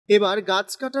এবার গাছ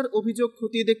কাটার অভিযোগ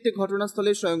খতিয়ে দেখতে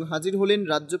ঘটনাস্থলে স্বয়ং হাজির হলেন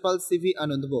রাজ্যপাল সিভি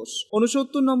আনন্দ বোস।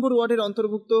 69 নম্বর ওয়ার্ডের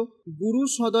অন্তর্ভুক্ত গুরু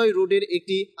সদয় রোডের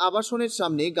একটি আবাসনের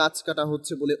সামনে গাছ কাটা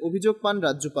হচ্ছে বলে অভিযোগ পান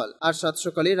রাজ্যপাল। আর সাত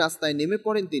সকালে রাস্তায় নেমে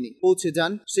পড়েন তিনি। পৌঁছে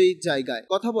যান সেই জায়গায়,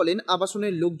 কথা বলেন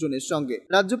আবাসনের লোকজনের সঙ্গে।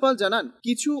 রাজ্যপাল জানান,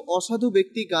 কিছু অসাধু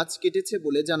ব্যক্তি গাছ কেটেছে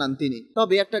বলে জানান তিনি।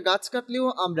 তবে একটা গাছ কাটলেও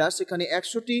আমরা সেখানে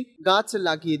 100টি গাছ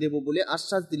লাগিয়ে দেব বলে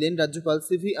আশ্বাস দিলেন রাজ্যপাল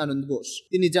সিভি আনন্দ বোস।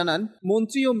 তিনি জানান,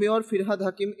 মন্ত্রী ও মেয়র ফিরহাদ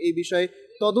হাকিম এই বিষয়ে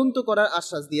তদন্ত করার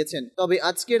আশ্বাস দিয়েছেন। তবে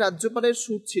আজকে রাজ্যপালের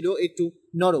সুর ছিল একটু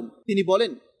নরম। তিনি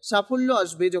বলেন, সাফল্য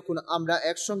আসবে যখন আমরা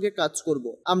একসঙ্গে কাজ করব।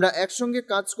 আমরা একসঙ্গে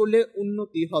কাজ করলে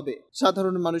উন্নতি হবে।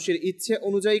 সাধারণ মানুষের ইচ্ছে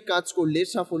অনুযায়ী কাজ করলে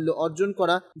সাফল্য অর্জন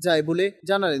করা যায় বলে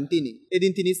জানালেন তিনি।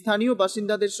 এদিন তিনি স্থানীয়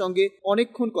বাসিন্দাদের সঙ্গে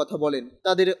অনেকক্ষণ কথা বলেন।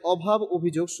 তাদের অভাব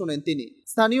অভিযোগ শোনেন তিনি।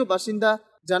 স্থানীয় বাসিন্দা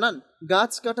জানান,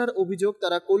 গাছ কাটার অভিযোগ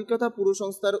তারা কলকাতা পুর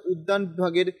সংস্থার উদ্যান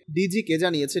বিভাগের ডিজিকে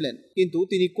জানিয়েছিলেন, কিন্তু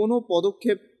তিনি কোনো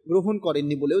পদক্ষেপ গ্রহণ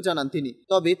করেননি বলেও জানান তিনি।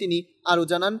 তবে তিনি আরও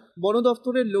জানান, বন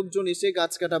দফতরের লোকজন এসে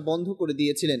গাছ কাটা বন্ধ করে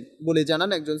দিয়েছিলেন বলে জানান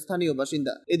একজন স্থানীয়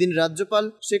বাসিন্দা। এদিন রাজ্যপাল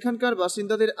সেখানকার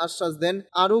বাসিন্দাদের আশ্বাস দেন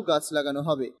আরও গাছ লাগানো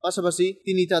হবে। পাশাপাশি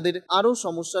তিনি তাদের আরও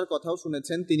সমস্যার কথাও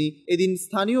শুনেছেন তিনি। এদিন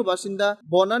স্থানীয় বাসিন্দা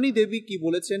বনানী দেবী কি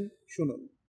বলেছেন শুনুন।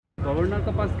 गवर्नर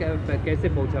के पास कैसे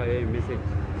पहुंचा है मैसेज?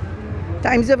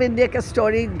 टाइम्स ऑफ इंडिया का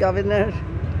स्टोरी गवर्नर,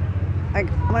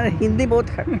 हमारा हिंदी बहुत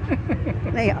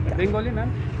नहीं आता, Bengali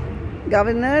ma'am.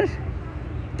 Governor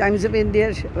Times of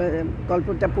ইন্ডিয়ার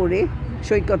গল্পটা পড়ে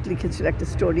সৈকত লিখেছিল একটা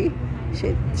স্টোরি,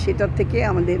 সেটার থেকে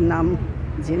আমাদের নাম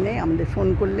জেনে আমাদের ফোন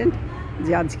করলেন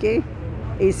যে আজকে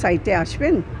এই সাইটে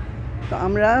আসবেন। তো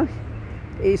আমরা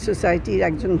এই সোসাইটির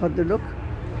একজন ভদ্রলোক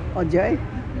অজয়,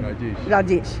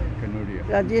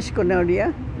 রাজেশ কনোরিয়া,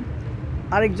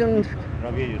 আরেকজন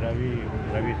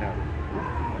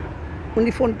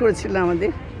উনি ফোন করেছিলেন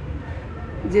আমাদের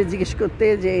যে জিজ্ঞেস করতে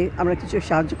যে আমরা কিছু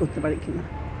সাহায্য করতে পারি কিনা।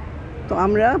 তো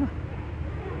আমরা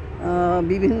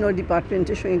বিভিন্ন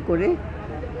ডিপার্টমেন্টের সঙ্গে করে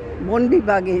বন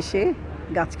বিভাগে এসে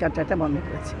গাছ কাটাটা বন্ধ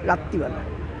করেছি রাত্রিবেলা।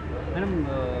 ম্যাডাম,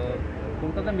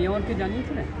 কলকাতা মেয়রকে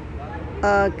জানিয়েছিলেন?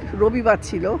 রবিবার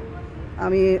ছিল,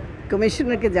 আমি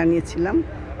কমিশনারকে জানিয়েছিলাম,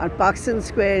 আর পার্কস অ্যান্ড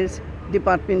স্কোয়ার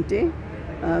ডিপার্টমেন্টে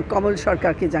কমল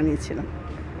সরকারকে জানিয়েছিলাম।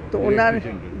 তো ওনার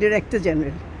ডিরেক্টর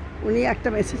জেনারেল উনি একটা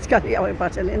মেসেজ কাটিয়ে আমায়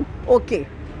পাঠালেন, ওকে,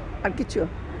 আর কিছু।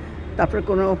 তারপরে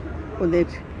কোনো ওদের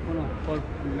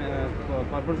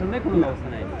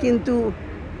কিন্তু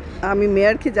আমি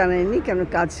মেয়রকে জানাইনি, কেন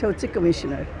কাজটা হচ্ছে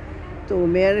কমিশনার। তো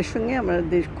মেয়রের সঙ্গে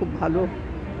আমাদের খুব ভালো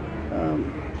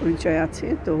পরিচয় আছে।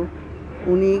 তো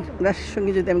ওনার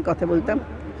সঙ্গে যদি আমি কথা বলতাম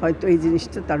হয়তো এই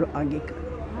জিনিসটা তারও আগে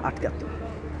আটকাতো।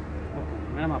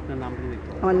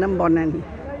 আমার নাম বনানী।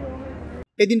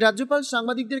 এদিন রাজ্যপাল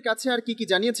সাংবাদিকদের কাছে আর কি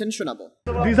জানিয়েছেন শোনাবো।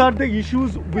 These are the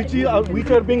issues which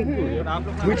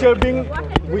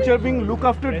are being looked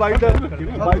after by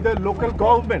the local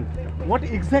government. What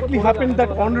exactly happened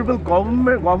that honorable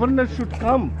governor should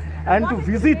come and to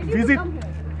visit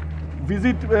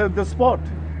the spot?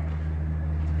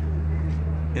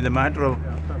 In the matter of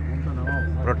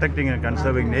protecting and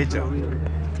conserving nature,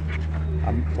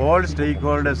 all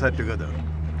stakeholders are together.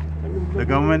 The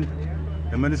government,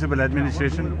 the municipal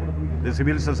administration, the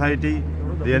civil society,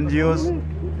 the NGOs,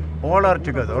 all are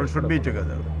together, all should be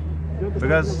together.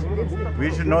 Because we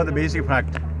should know the basic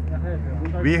fact.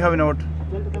 We have not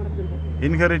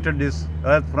inherited this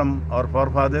earth from our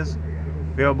forefathers,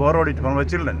 we have borrowed it from our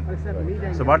children.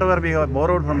 So whatever we have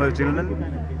borrowed from our children,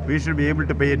 we should be able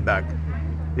to pay it back.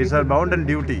 It's our bounden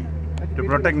duty to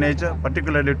protect nature,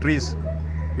 particularly trees.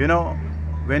 You know,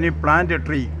 when you plant a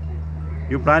tree,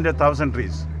 you plant 1,000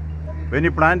 trees. When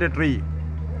you plant a tree,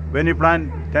 when you plant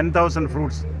 10,000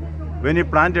 fruits, when you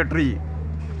plant a tree,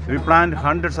 we plant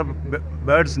hundreds of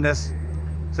birds' nests.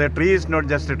 So a tree is not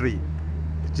just a tree.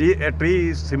 A tree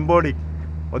is symbolic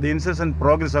of the incessant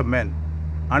progress of man.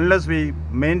 Unless we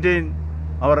maintain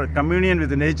our communion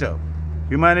with nature,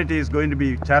 humanity is going to be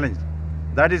challenged.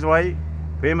 That is why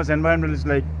famous environmentalists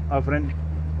like our friend.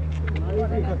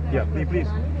 Yeah, please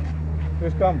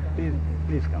come.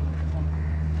 Please come.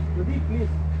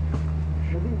 Please.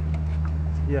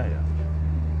 Yeah.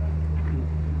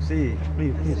 See,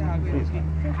 please.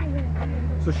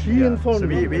 So she informed. So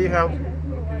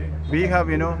we have,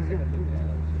 you know,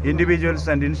 individuals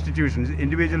and institutions.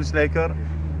 Individuals like her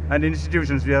and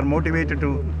institutions. We are motivated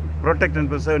to protect and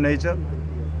preserve nature.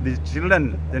 The children,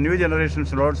 the new generations,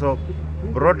 are also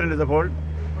brought into the fold.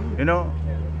 You know,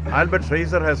 Albert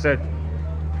Schweitzer has said,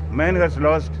 man has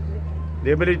lost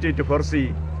the ability to foresee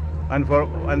and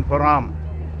forearm.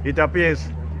 It appears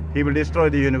he will destroy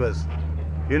the universe.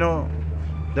 You know,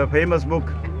 the famous book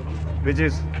which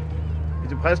is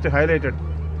first highlighted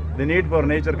the need for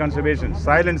nature conservation,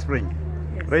 Silent Spring,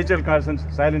 Rachel Carson's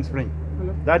Silent Spring.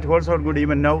 That holds out good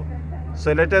even now.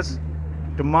 So let us,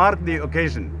 to mark the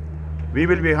occasion, we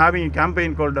will be having a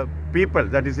campaign called People,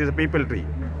 that is a people tree,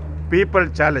 People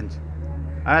Challenge.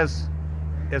 As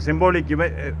a symbolic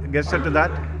gesture to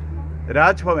that,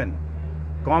 Raj Bhavan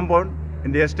compound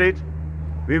in the estate,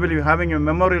 we will be having a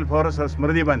memorial forest of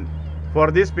Smritivan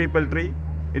for this people tree,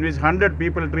 in which 100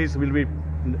 people trees will be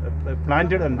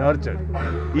planted and nurtured,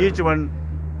 each one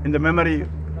in the memory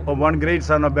of one great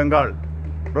son of Bengal,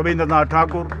 Rabindranath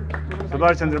Tagore,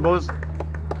 Subhash Chandra Bose,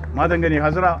 Madangani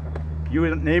Hazara, you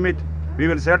will name it. We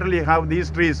will certainly have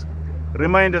these trees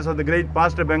remind us of the great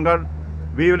past of Bengal.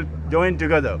 We will join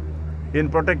together in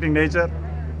protecting nature.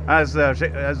 As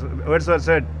Wordsworth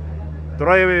said,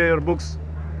 throw away your books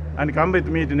and come with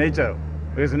me to nature,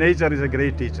 because nature is a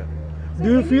great teacher. Do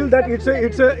you feel that it's to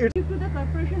the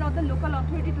corporation or the local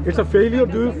authority to a failure?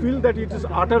 Do you feel that it is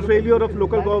utter failure of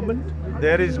local government?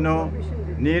 There is no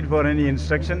need for any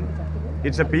instruction.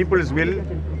 It's a people's will.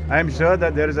 I am sure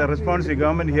that there is a responsive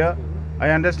government here. I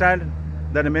understand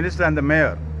that the minister and the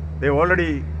mayor, they've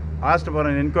already asked for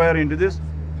an inquiry into this.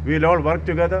 We will all work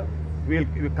together. We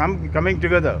will coming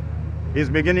together is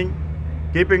beginning,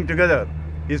 keeping together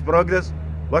is progress,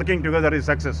 working together is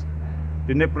success.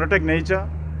 To protect nature,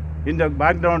 in the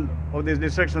background of this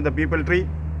destruction of the people tree,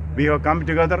 we have come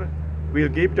together, we will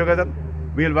keep together,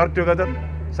 we will work together,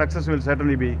 success will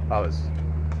certainly be ours.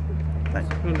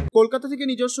 Kolkata থেকে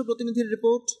নিজস্ব প্রতিনিধির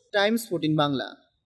report, Times 14 Bangla.